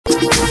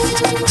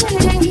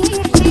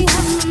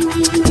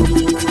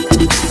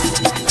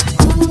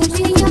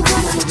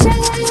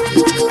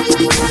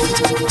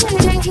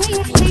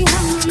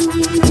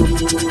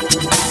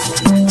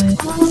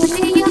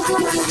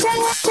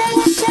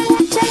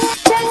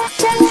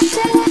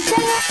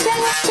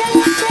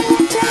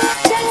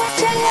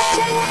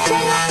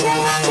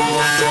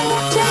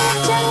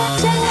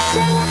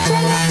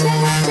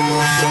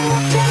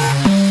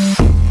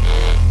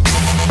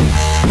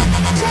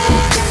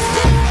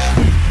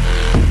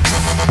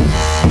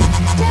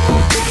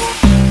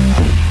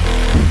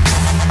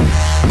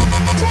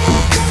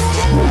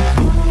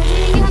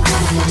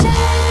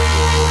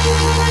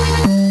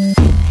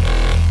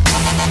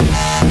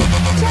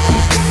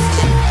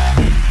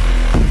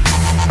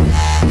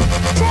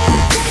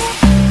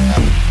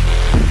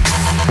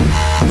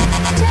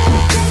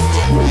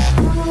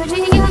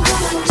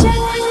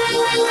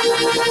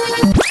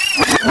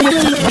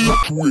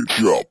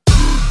Switch up.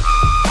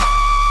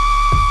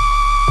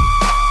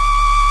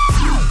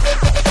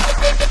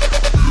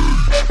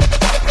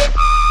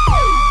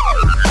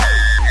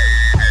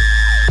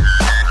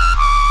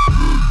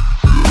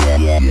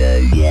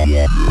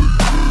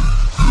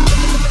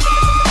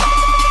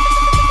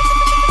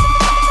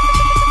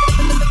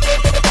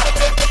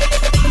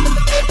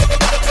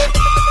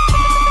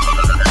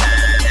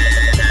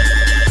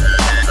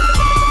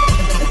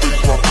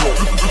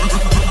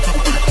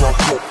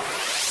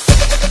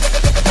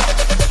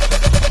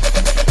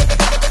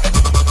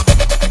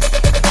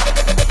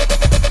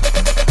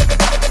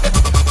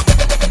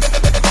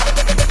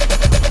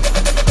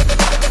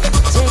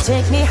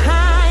 Take me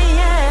higher.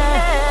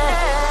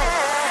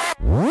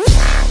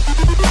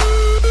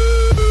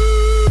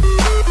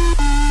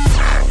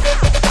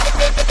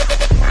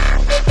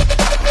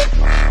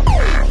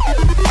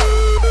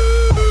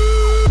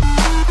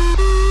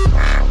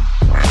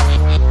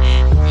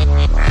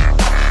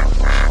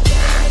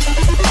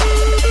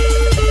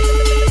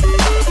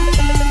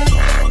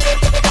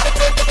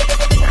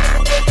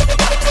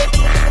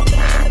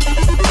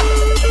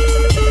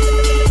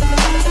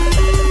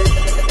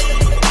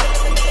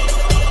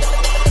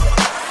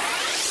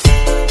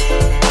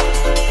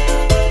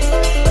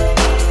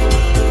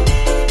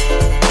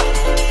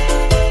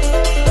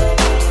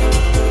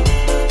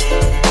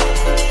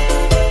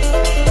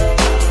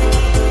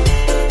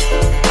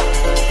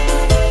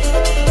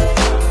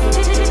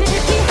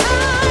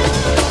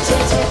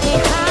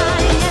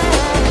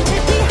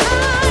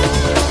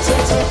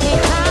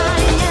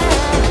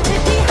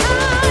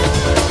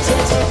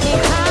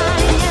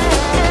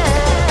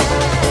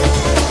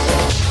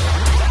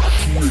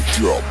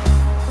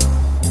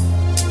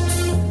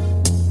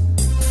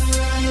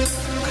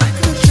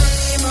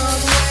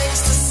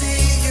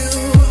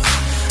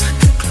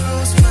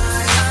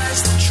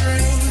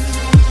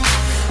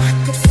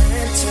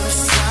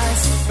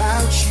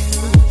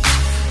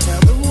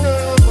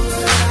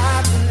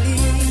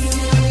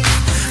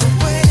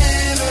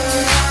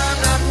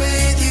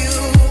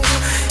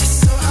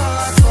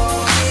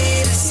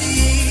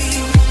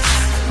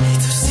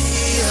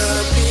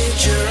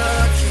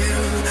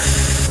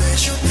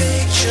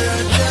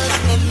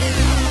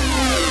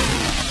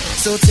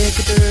 So take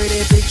a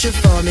dirty picture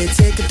for me,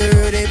 take a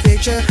dirty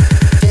picture.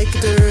 Take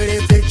a dirty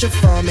picture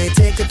for me,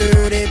 take a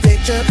dirty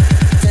picture.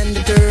 Send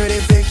a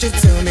dirty picture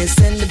to me,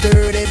 send a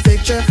dirty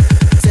picture.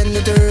 Send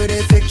a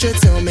dirty picture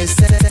to me,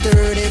 send a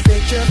dirty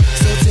picture.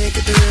 So take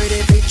a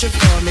dirty picture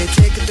for me,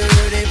 take a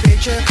dirty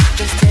picture.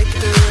 Just take a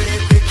dirty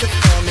picture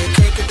for me,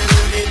 take a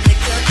dirty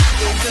picture.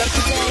 Take a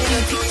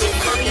dirty picture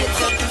for me,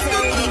 take a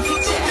dirty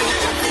picture.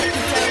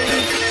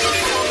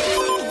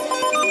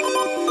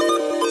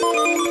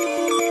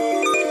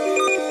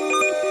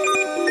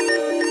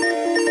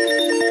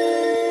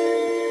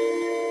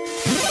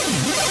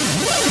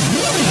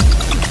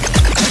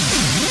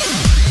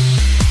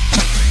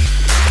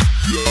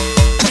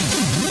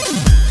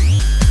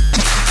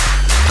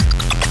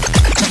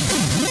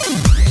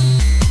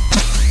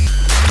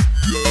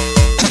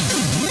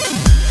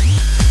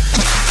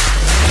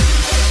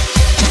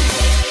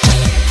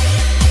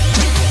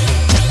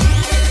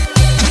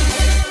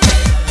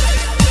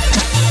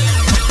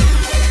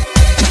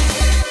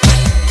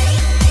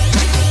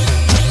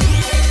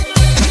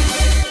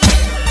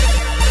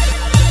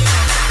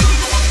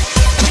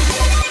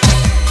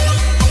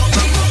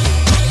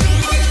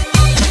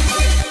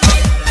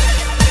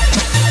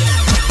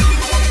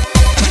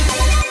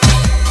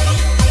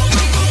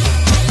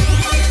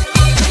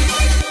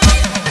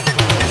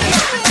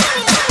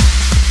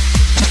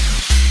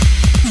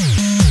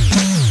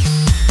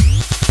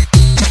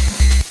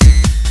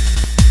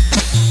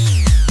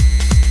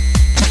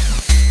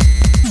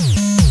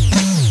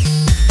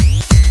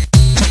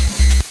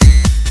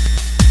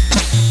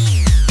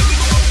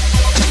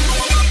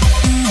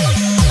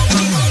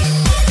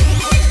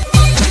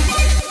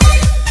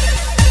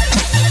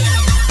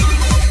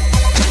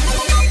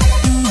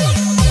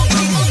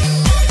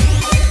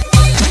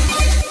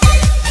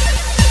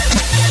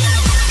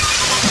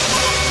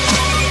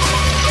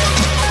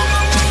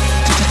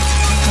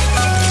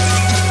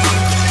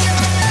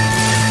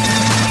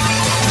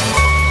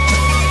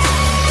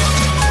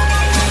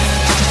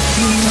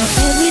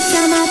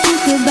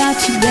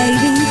 About you,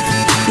 baby,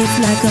 it's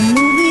like a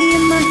movie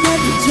in my head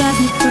that drives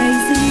me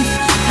crazy.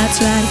 I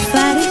try to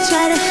fight it,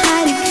 try to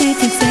hide it, can't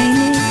contain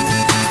it.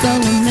 So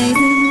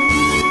amazing.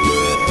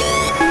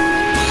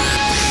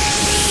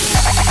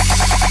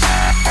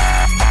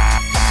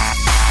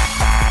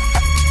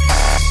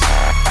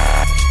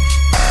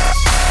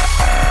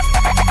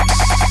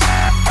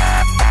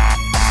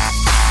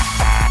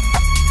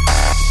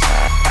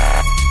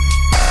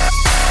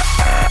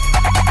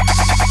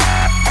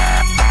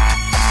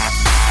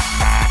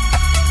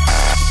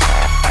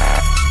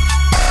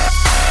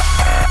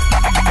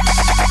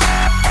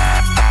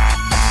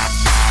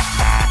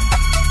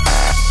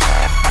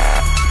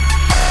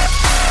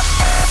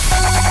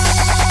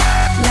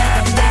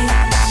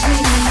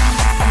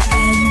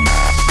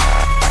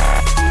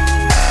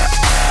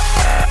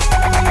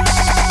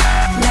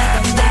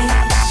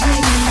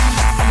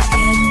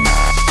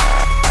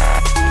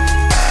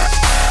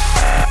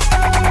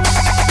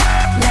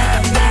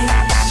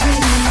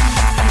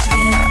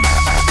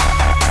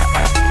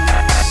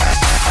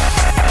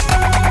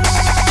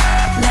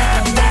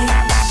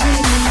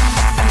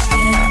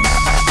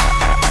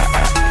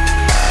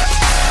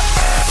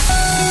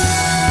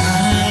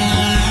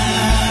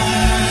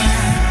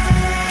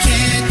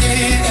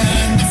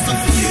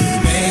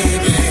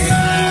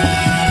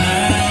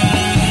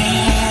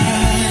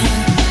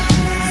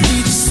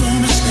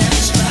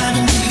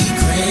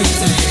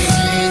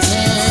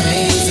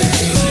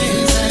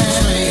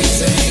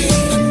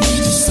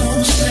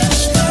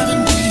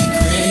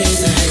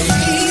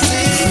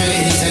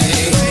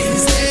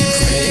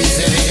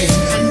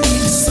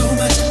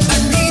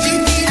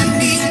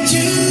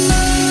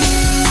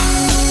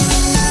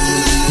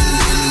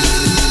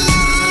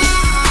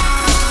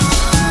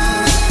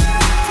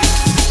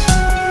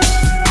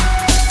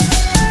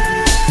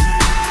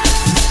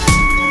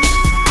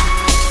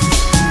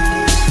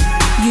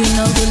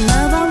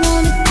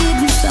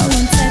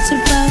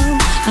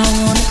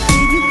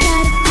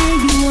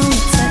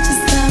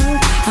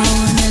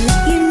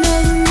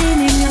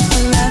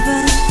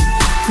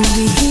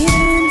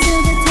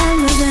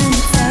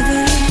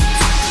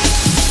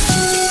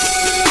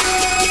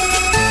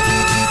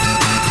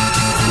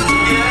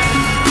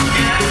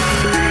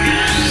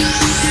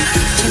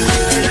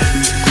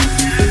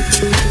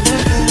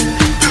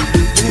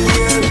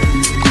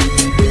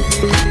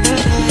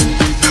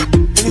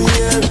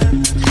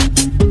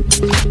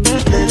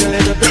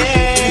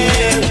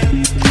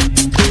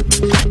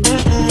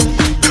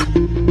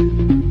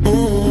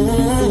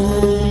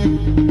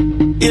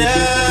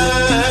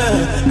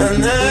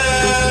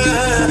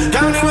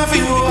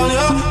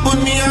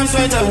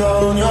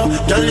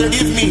 you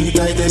give me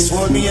tightest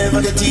hold me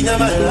ever get in my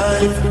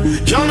life.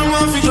 Girl, no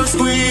want to just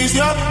squeeze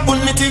ya,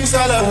 put me things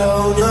all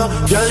around ya.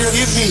 Girl, you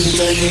give me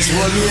tightest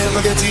hold me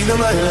ever get in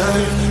my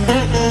life.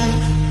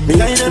 Me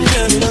lie them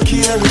here, me no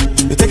care.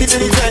 You take it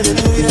anytime you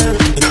do here.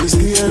 You know it's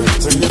clear,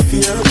 so you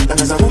fear. And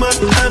as a woman,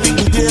 I be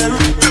good there.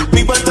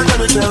 Me want to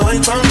come and try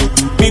wine for me.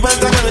 Me want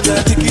to come and try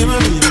to give me.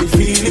 You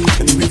feel it,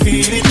 and you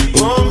feel it.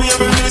 Oh, me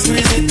ever really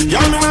squeeze it.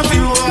 Y'all know I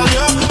feel all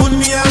ya. Put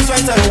me arms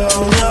right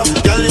around ya.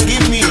 Girl, you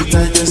give me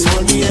tightest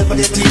hold me ever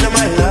get in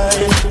my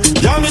life.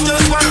 Y'all me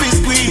just want to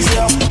squeeze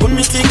ya. Put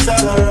me things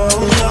all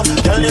around ya.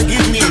 Girl, you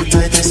give me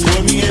tightest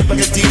hold me ever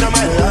get in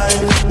my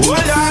life. Oh,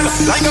 yeah,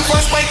 like a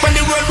first bike on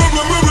the road, boom,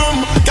 boom, boom, boom.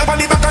 Girl on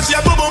the back and she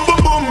a boom boom boom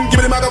boom. Give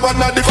me the microphone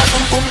now, the fat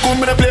boom boom boom.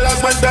 Me the play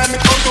last one time, me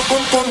come to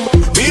boom boom.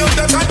 Me up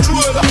the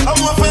control, I'm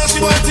more fire she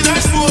want in her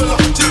soul.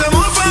 She say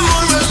more for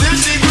more, but still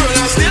she grow.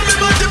 Now still me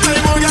multiply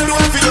more, girl do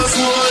I feel just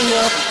one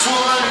ya,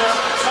 one ya,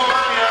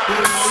 one ya.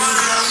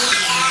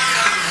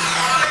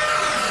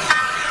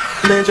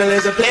 Mental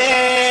is a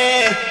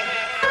play.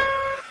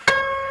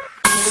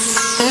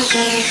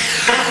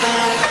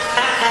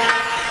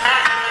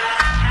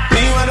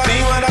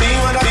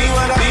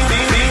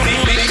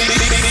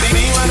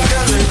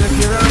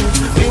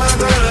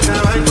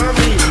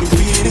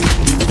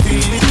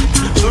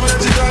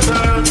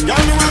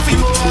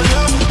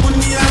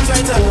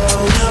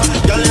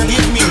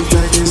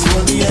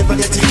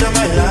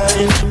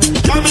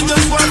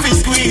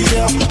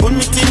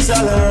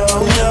 All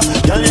around ya,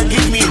 girl, you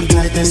give me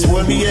tightest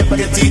hold me ever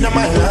get in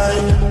my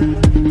life.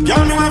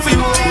 Girl, me want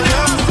feel all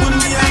ya, put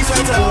me arms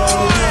right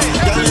around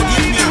ya. Girl, you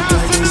give me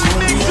tightest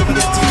hold me ever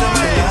get in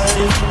my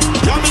life.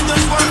 Girl, me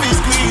just want to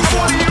squeeze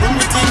ya, put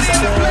me things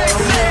all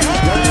around ya.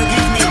 Girl, you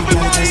give me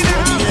tightest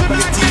hold me ever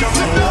get in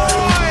my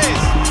life.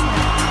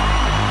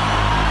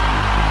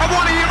 I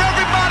wanna hear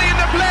everybody in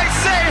the place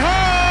say ho.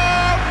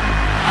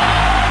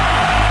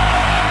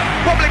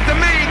 Public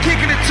domain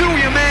kicking it to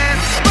you, man.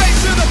 Face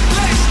to the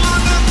place,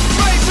 London.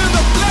 Face to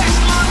the place,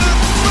 London.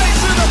 Face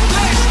to the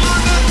place,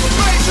 London.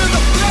 Face to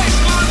the place,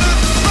 London.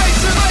 Face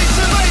to face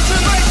to face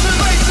to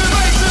face to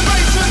face to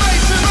face to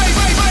face to face to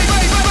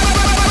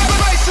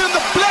face to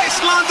the place,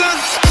 London.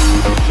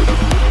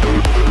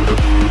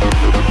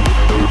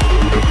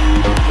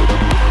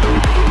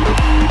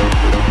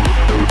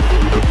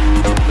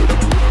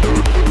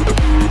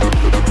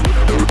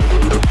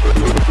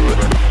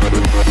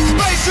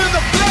 Face in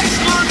the place,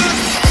 London.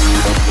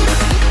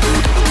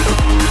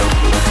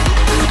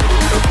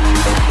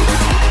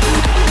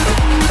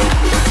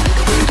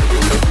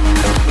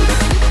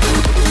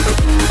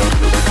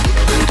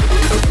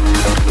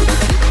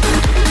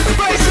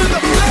 Face in the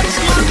place,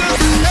 London.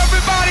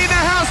 Everybody in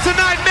the house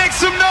tonight, make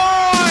some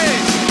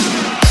noise.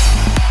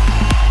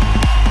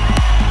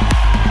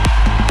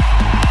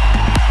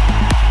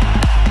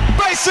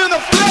 Face in the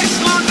place,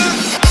 London.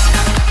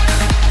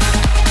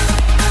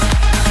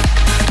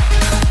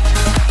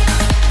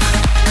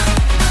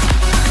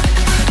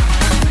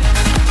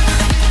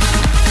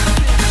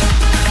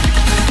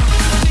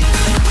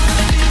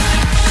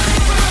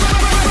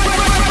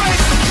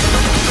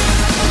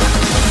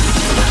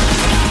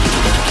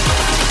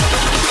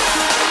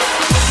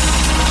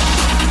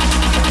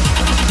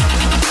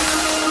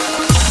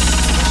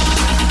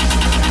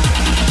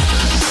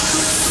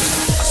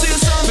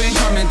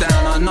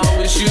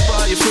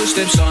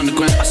 Footsteps on the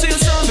ground. I see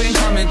something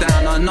coming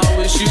down. I know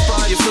it's you,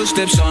 by your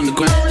footsteps on the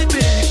ground.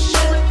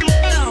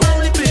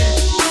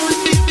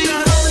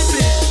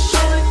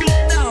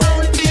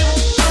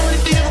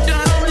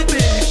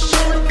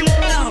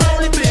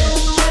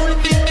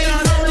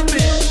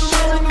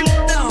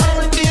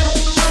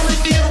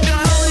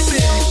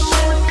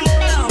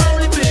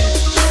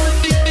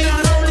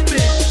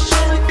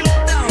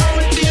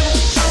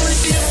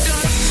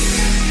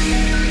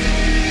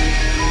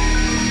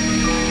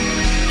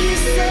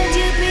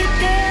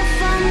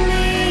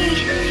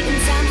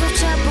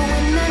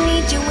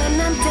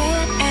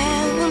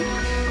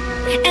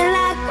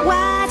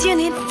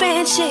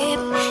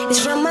 It's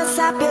from us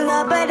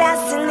popular, but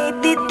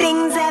isolated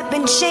things have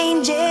been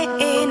changing.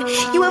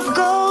 You have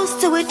goals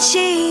to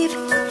achieve,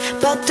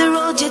 but the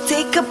road you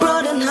take are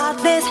broad and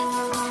heartless.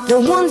 The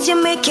ones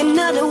you're making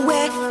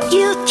unaware,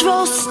 you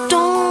throw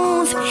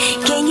stones.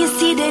 Can you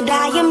see that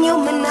I am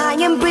human, I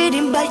am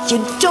breathing, but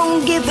you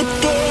don't give a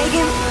damn.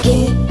 You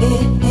feel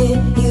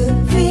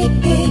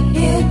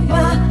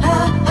my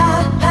heart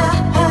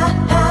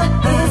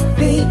is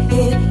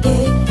beating.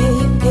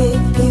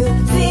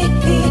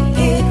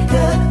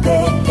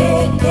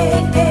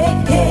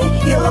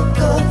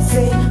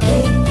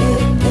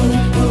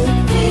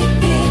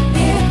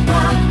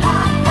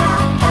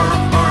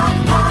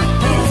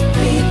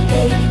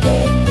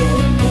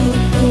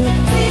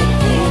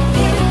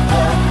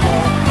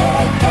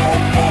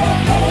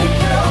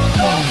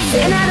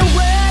 Another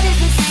word is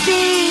a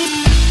seed.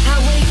 I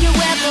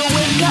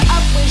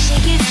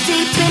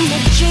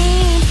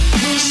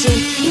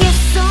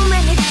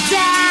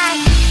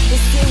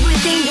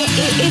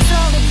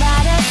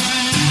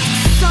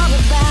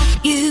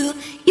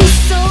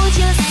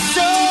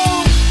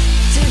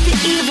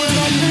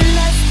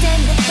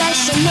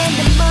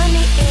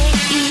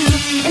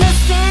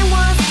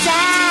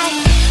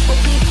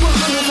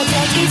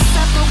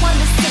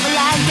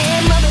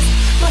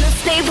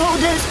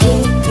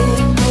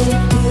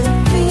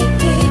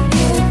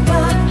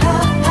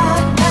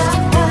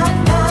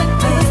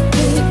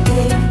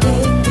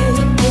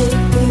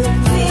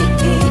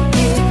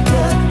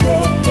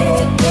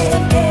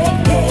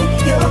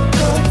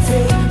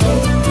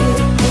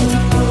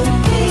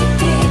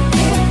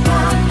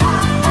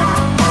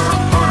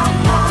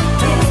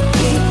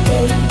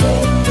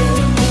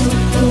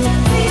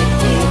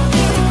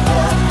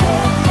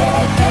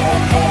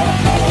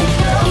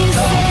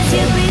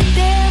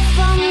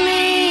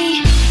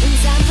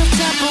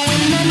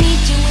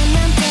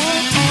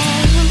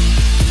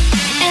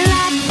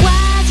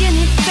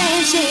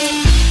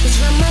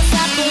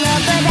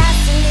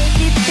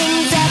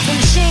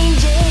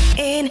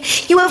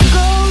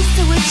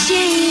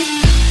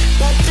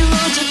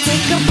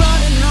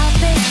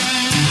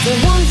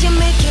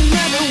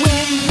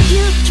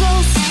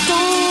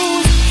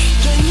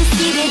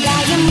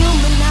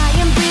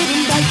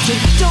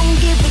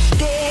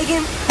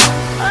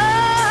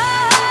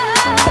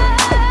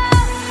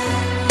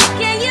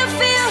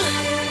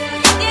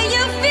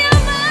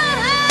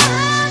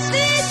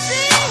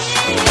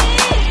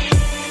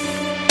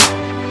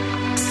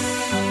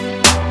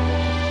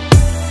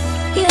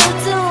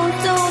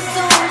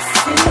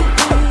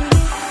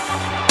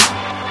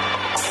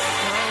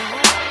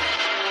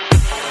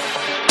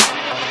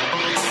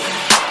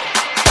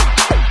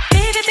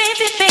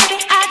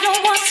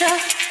picture.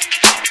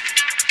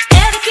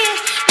 Never give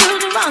you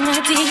the wrong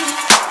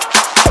idea.